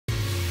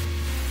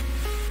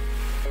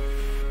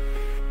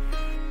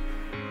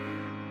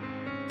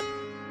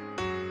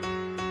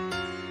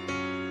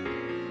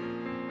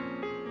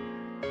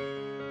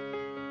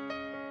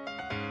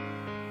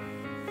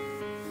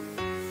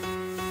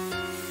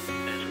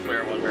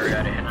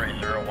Henry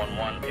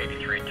 011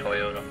 83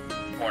 Toyota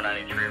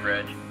 493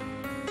 Reg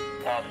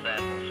Los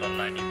Angeles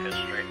 195th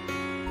Street.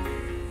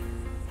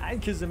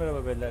 Herkese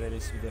merhaba beyler,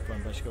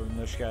 Lspdfr'ın başka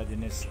bölümüne hoş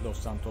geldiniz. Los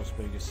Santos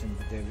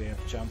bölgesinde devre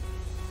yapacağım.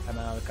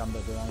 Hemen arkamda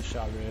duran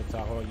Jailbreak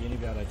Tahoe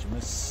yeni bir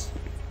aracımız.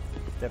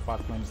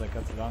 Departmanımıza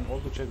katılan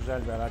oldukça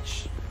güzel bir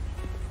araç.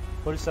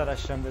 Polis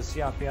araçlarında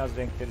siyah beyaz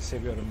renkleri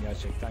seviyorum,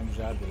 gerçekten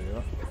güzel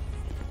duruyor.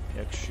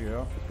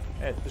 Yakışıyor.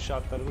 Evet, dış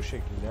hatları bu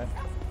şekilde.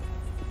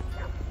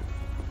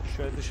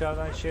 Şöyle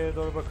dışarıdan içeriye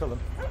doğru bakalım.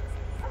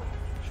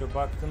 Şöyle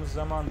baktığımız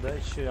zaman da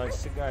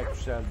içerisi gayet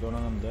güzel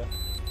donanımda.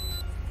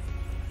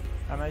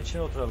 Hemen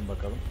içine oturalım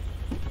bakalım.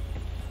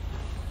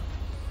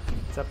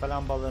 Tepe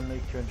lambalarını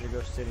ilk önce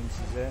göstereyim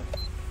size.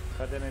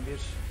 Kademe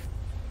 1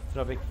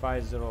 trafik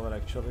visor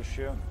olarak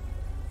çalışıyor.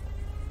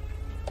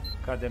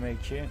 Kademe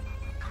 2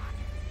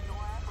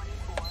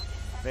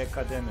 ve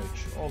kademe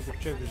 3.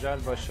 Oldukça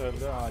güzel,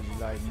 başarılı,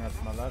 acil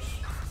aydınlatmalar.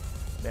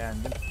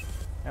 Beğendim.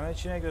 Hemen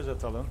içine göz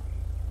atalım.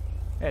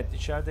 Evet,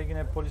 içeride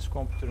yine polis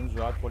kompütürümüz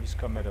var, polis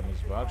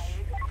kameramız var.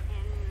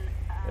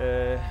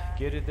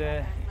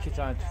 Geride 2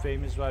 tane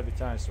tüfeğimiz var, bir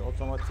tanesi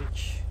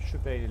otomatik.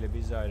 Şüpheliyle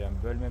bizi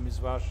ayıran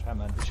bölmemiz var.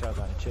 Hemen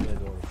dışarıdan içeriye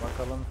doğru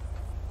bakalım.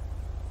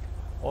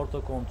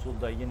 Orta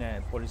kontrolda yine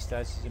polis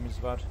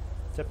telsizimiz var.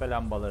 Tepe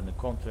lambalarını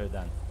kontrol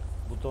eden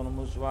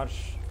butonumuz var.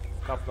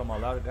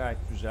 Kaplamalar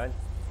gayet güzel.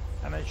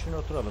 Hemen içine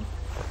oturalım.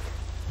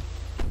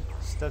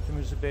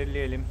 Statümüzü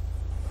belirleyelim.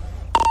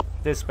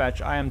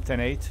 Dispatch, I am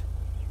 10-8.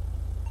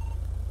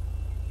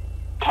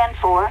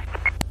 10-4.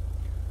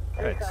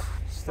 Evet,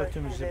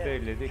 statümüzü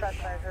belirledik.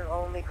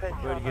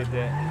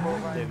 Bölgede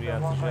devreye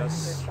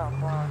atacağız.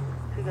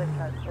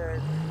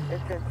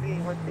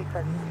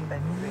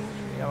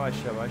 Yavaş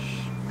yavaş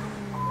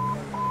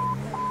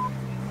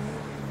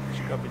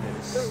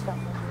çıkabiliriz.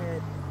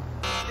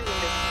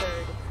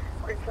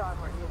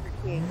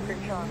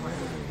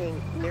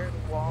 Near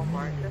the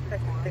Walmart.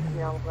 Suspect is 6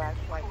 male, black,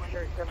 white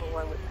shirt, number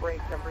 1 with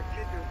brakes, number 2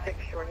 through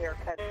 6, short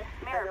haircut. I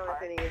don't know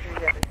if any issues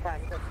at this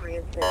time, so 3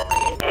 and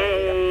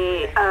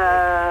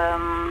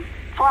 6.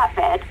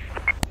 Flatbed.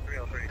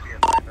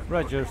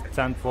 Roger,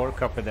 10-4,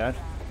 kapı der.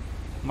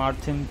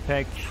 Martin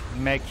Peck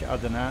Mac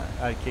adına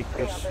erkek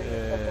bir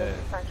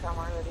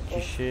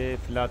kişi,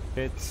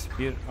 flatbed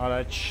bir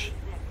araç,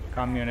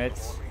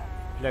 kamyonet,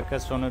 plaka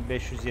sonu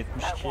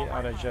 572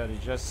 aracı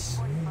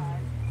arayacağız.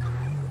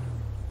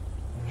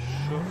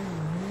 Şu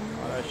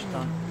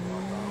araçtan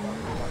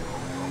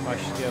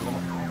başlayalım.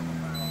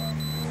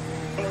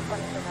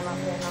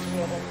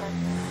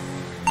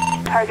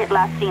 Target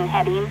last seen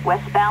heading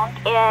westbound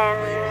in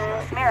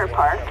Mirror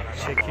Park.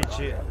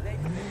 Çekici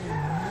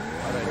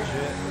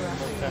aracı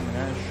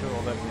muhtemelen şu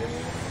olabilir.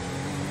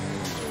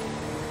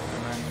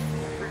 Hemen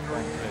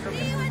kontrol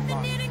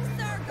edelim.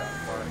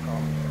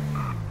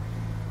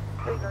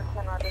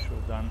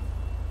 Şuradan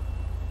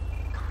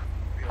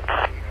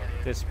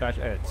dispatch,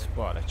 evet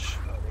bu araç.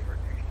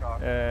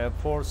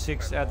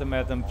 46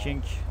 Adam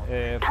King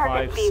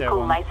 572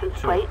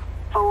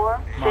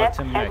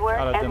 Martin Mac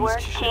aradığımız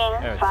kişi.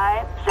 Evet.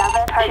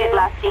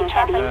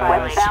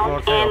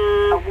 Sigorta yok.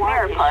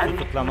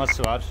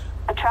 Tutuklaması var.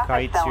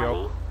 Kayıt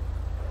yok.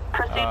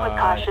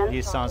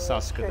 Lisans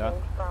askıda.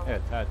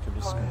 Evet, her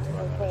türlü sıkıntı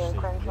var araçla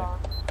ilgili.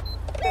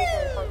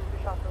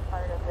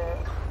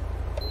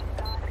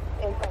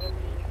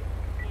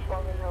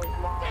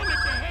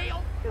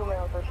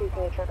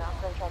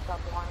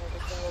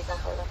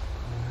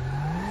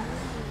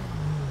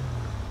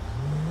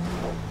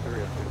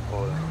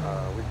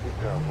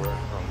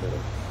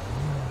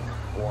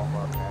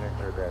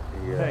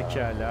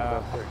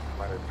 Pekala,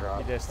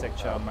 bir destek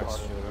çağırmak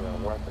istiyorum.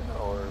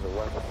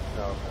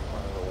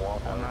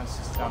 Hemen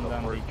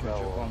sistemden de ilk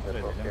önce kontrol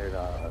edelim.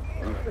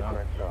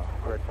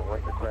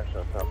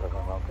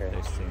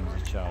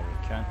 Desteğimizi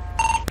çağırırken.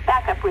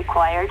 Backup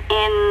required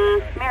in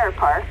Mirror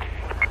Park.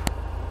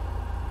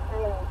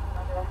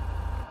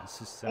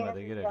 Sisteme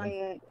de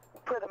girelim.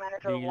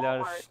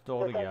 Bilgiler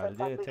doğru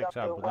geldi.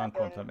 Tekrar buradan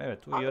kontrol.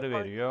 Evet, uyarı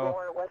veriyor.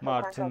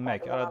 Martin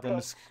Mac.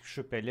 Aradığımız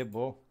şüpheli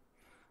bu.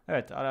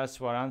 Evet, arrest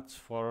warrant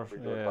for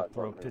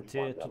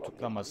property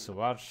tutuklaması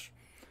var.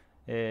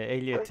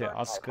 Ehliyeti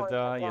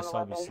askıda.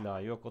 Yasal bir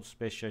silahı yok.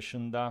 35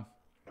 yaşında.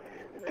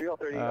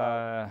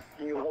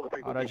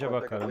 Araca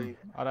bakalım.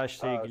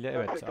 Araçla ilgili,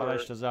 evet,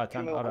 araçla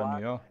zaten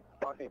aranıyor.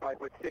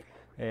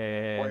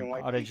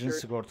 Aracın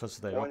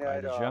sigortası da yok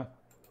ayrıca.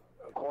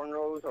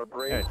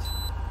 Evet.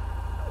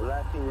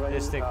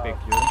 Destek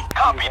bekliyorum.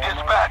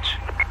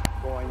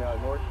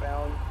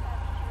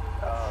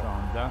 Şu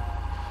anda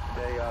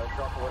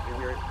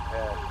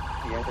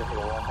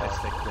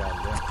destek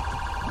geldi.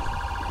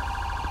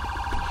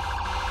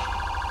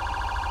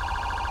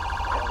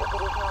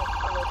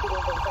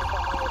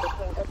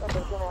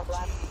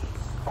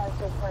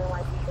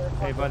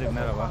 Hey buddy,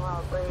 merhaba.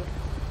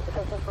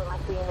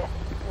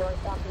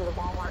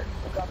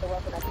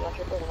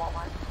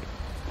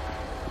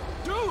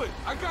 Do it!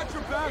 I got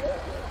your back!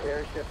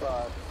 Airship,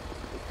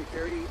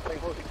 security,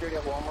 Plainville security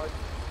at Walmart.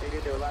 They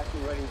did their last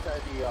run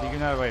inside the İyi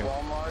günler bayım.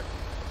 Walmart.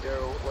 They're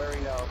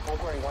wearing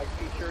both wearing white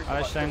t-shirts.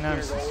 Araçtan iner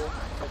misiniz?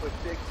 With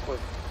 6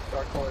 with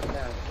dark colored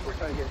pants. We're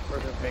trying to get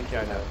further information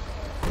Pekala.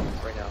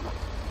 right now.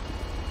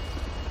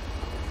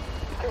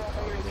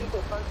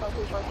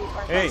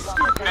 Hey!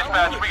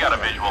 Dispatch, we got a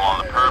visual on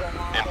the perp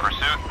in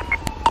pursuit.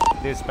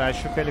 Dispatch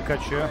şüpheli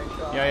kaçıyor.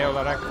 Yaya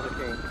olarak.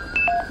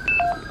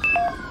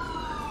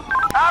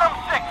 Adam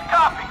 6,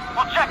 copy.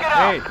 We'll check it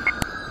out. Hey!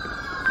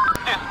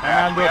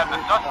 Hemen Dispatch, we dur. have the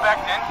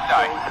suspect in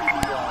sight.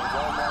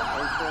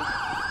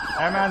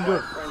 Hemen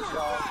dur.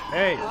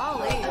 Hey!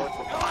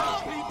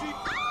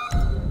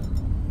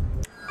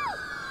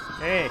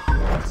 Hey!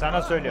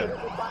 Sana söylüyorum.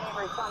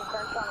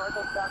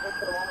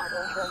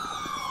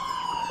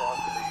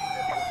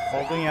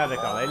 Olduğun yerde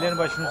kal. Ellerini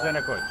başının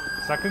üzerine koy.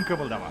 Sakın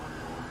kımıldama.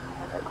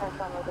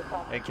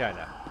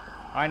 Pekala.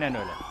 Aynen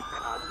öyle.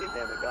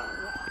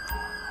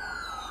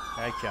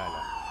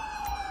 Pekala.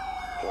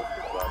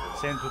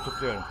 Seni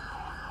tutukluyorum.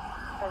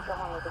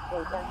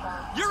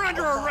 You're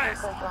under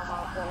arrest!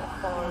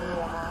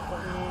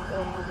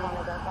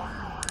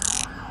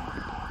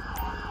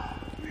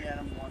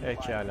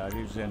 Pekala.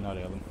 Bir üzerini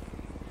arayalım.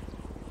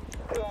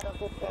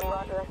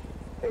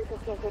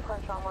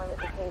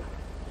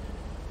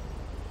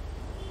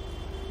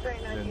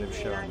 Üzerinde bir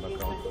şey var mı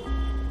bakalım.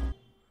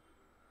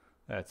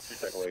 Evet.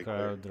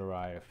 Scar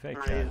Drive.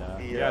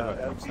 Pekala. Gel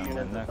bakalım sen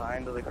benimle.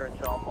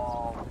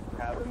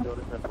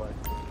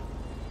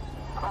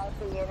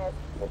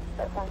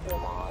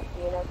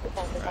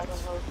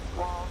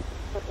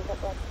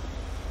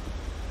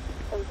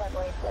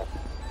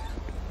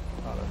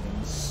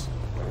 Aradığımız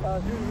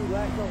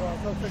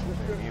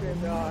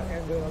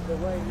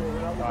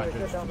daha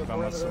önce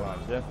tutuklaması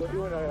vardı.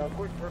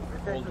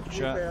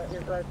 Oldukça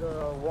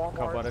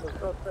kabarık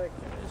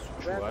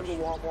suçu var.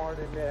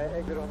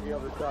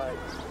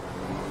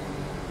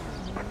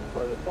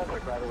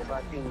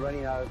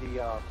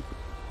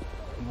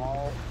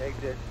 Mall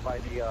exit by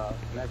the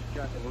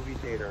Mexican movie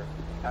theater.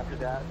 After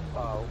that,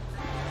 we don't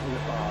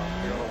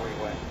know where he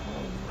went.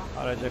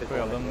 Araca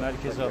koyalım.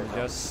 Merkeze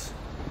alacağız.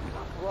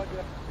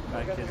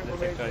 Merkezde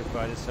tekrar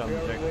ifadesi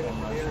alınacak.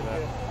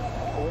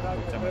 Ondan sonra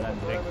muhtemelen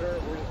direkt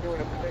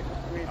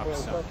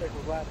hapse.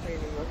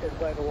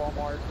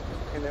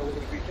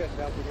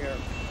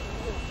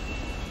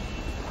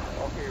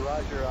 Okay,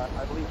 Roger.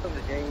 I believe some of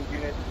the gang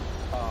units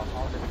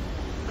on the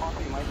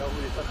property might know who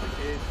the suspect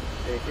is.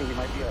 They think he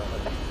might be a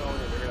Keystone,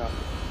 and they're gonna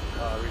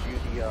review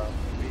the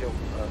video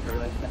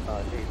surveillance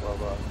tape of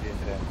the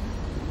incident.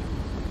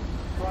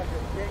 Roger.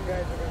 Gang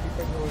guys are gonna be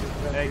taking over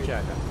this.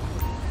 Pekala.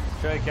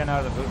 Şöyle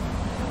kenarda dur.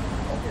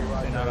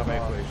 Seni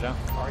arabaya koyacağım.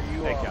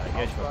 Pekala,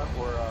 geç bakalım.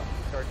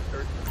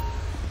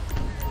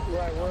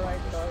 Right, we're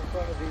right in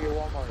front of the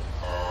Walmart.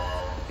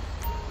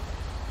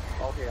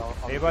 Okay,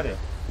 Hey buddy.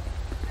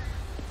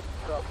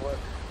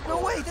 No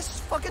way, this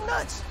is fucking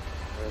nuts!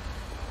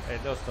 Hey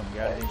dostum,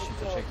 geldiğin için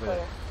teşekkür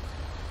ederim.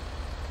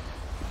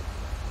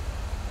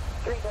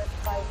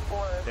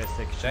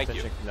 Destek için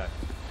teşekkürler.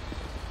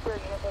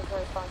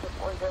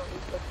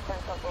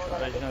 Şu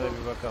aracına da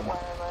bir bakalım.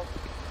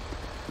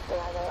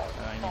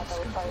 Herhangi bir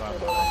sıkıntı var mı?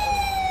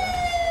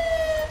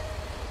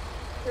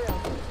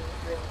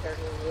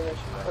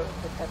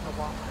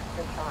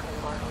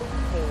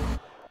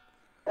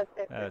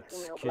 Evet,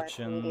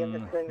 kitchen,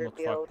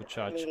 mutfak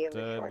bıçağı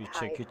çıktı, bir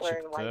çeki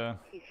çıktı,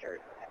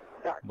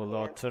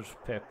 blotter,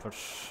 pepper.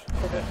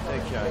 Evet,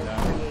 pekala.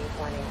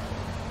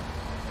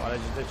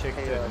 Aracı da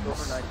çekti.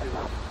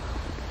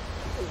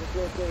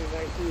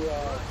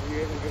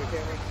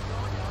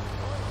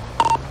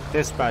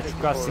 Dispatch,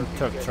 crossing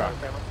Turk truck.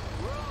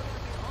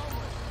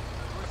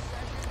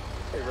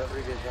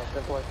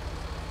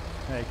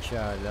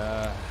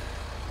 Pekala.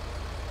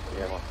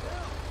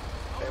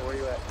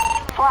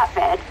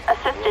 Flatbed.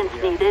 Assistance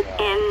needed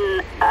in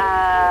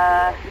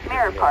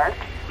Mirror Park.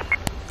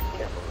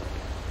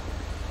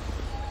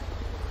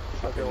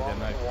 Bir de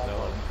merkeze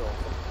alalım.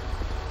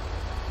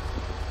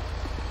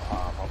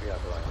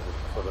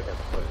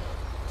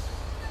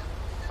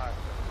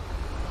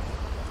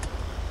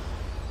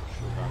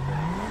 Şuradan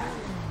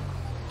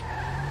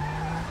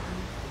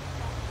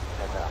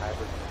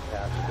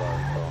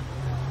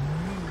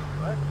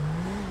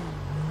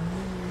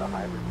The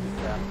hybrid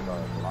task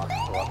locked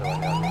so out there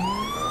right now.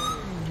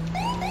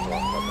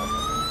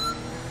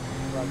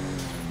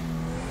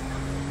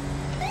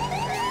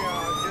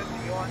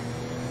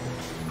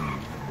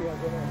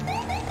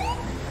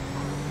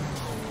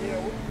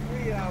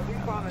 We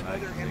found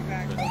another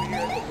impact over here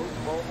at the Boost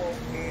Mobile,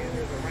 and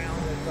there's a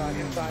round that's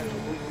inside of the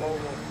Boost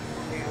Mobile,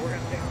 and we're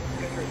going to take some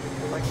pictures and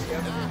collect the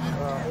evidence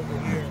over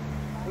here.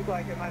 Looks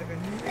like it might have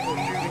been people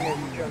shooting at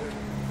each other.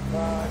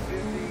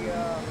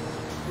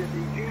 Did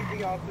the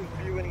GC officers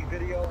view any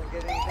video and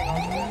get anything off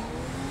of that?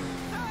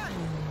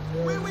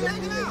 Where are we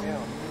hanging out?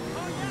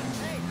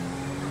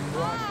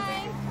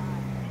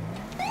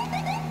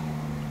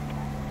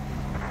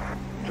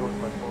 George, is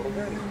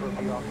there any first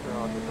officer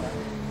on the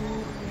side?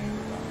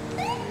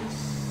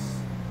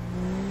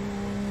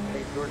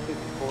 Hey, George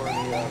 54, the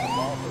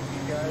ball for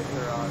you guys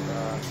are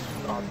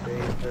on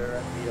base. They're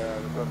at the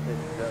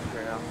substation desk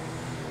right now.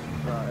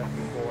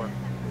 FP4.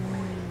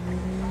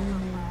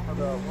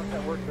 The ones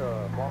that worked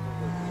Walton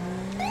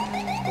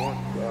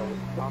was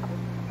Wisconsin,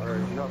 or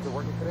you know if they're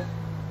working today?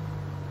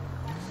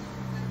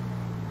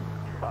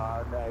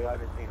 No, I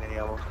haven't seen any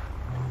of them.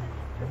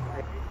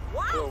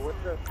 So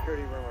what's the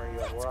security room are you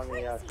at? We're on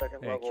the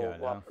second level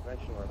loss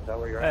prevention room. Is that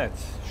where you're at? Evet,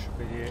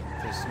 şüpheliyi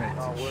teslim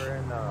ettik. We're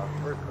in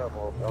first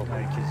level.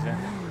 Herkese.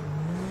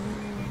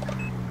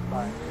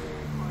 Bye.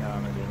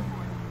 Devam edelim.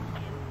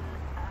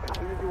 As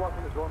soon as you walk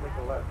in the door, make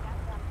a left.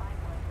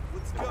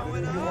 What's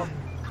going on?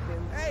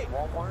 Hey!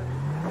 Walmart,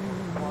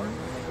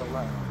 make a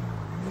left.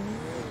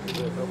 There's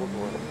a double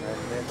door, and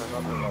then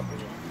another left.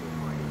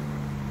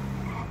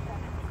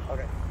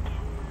 Okay.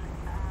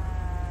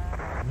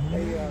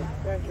 Hey,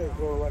 Sanchez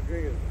or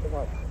Rodriguez, come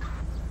up.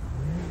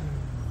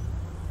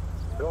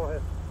 Go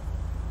ahead.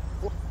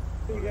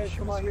 You guys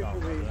come out here to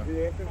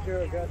the entrance here.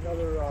 I got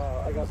another,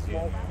 I got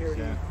small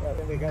security. I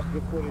think they got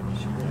good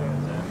footage.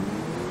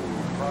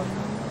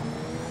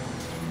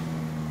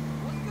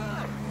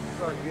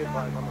 Sorry to be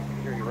advised, I'm on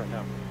security right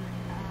now.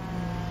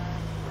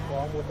 So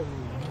I'm with them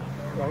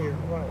right here in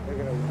front. They're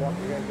going to walk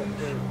you guys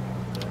upstairs.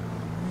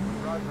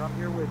 Roger, I'm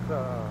here with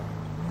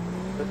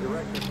the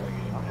director.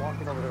 I'm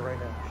walking over there right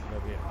now.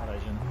 Şurada bir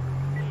aracın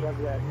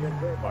Roger that. You're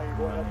verifying you're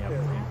going bakımlarını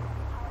upstairs. yapayım.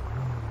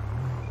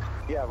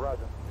 Yeah,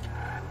 Roger.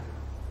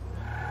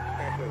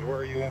 Where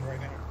are you at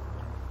right now?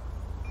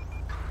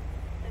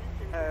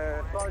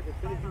 Sarge, as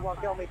soon as you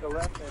walk out, make a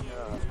left and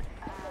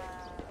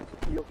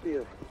you'll see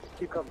us.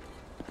 Keep coming.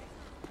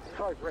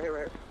 Sarge, right here,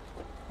 right here.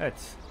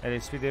 Evet,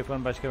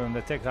 Lspdfr'ın başka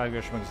bölümünde tekrar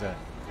görüşmek üzere.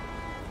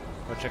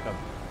 Hoşça kalın.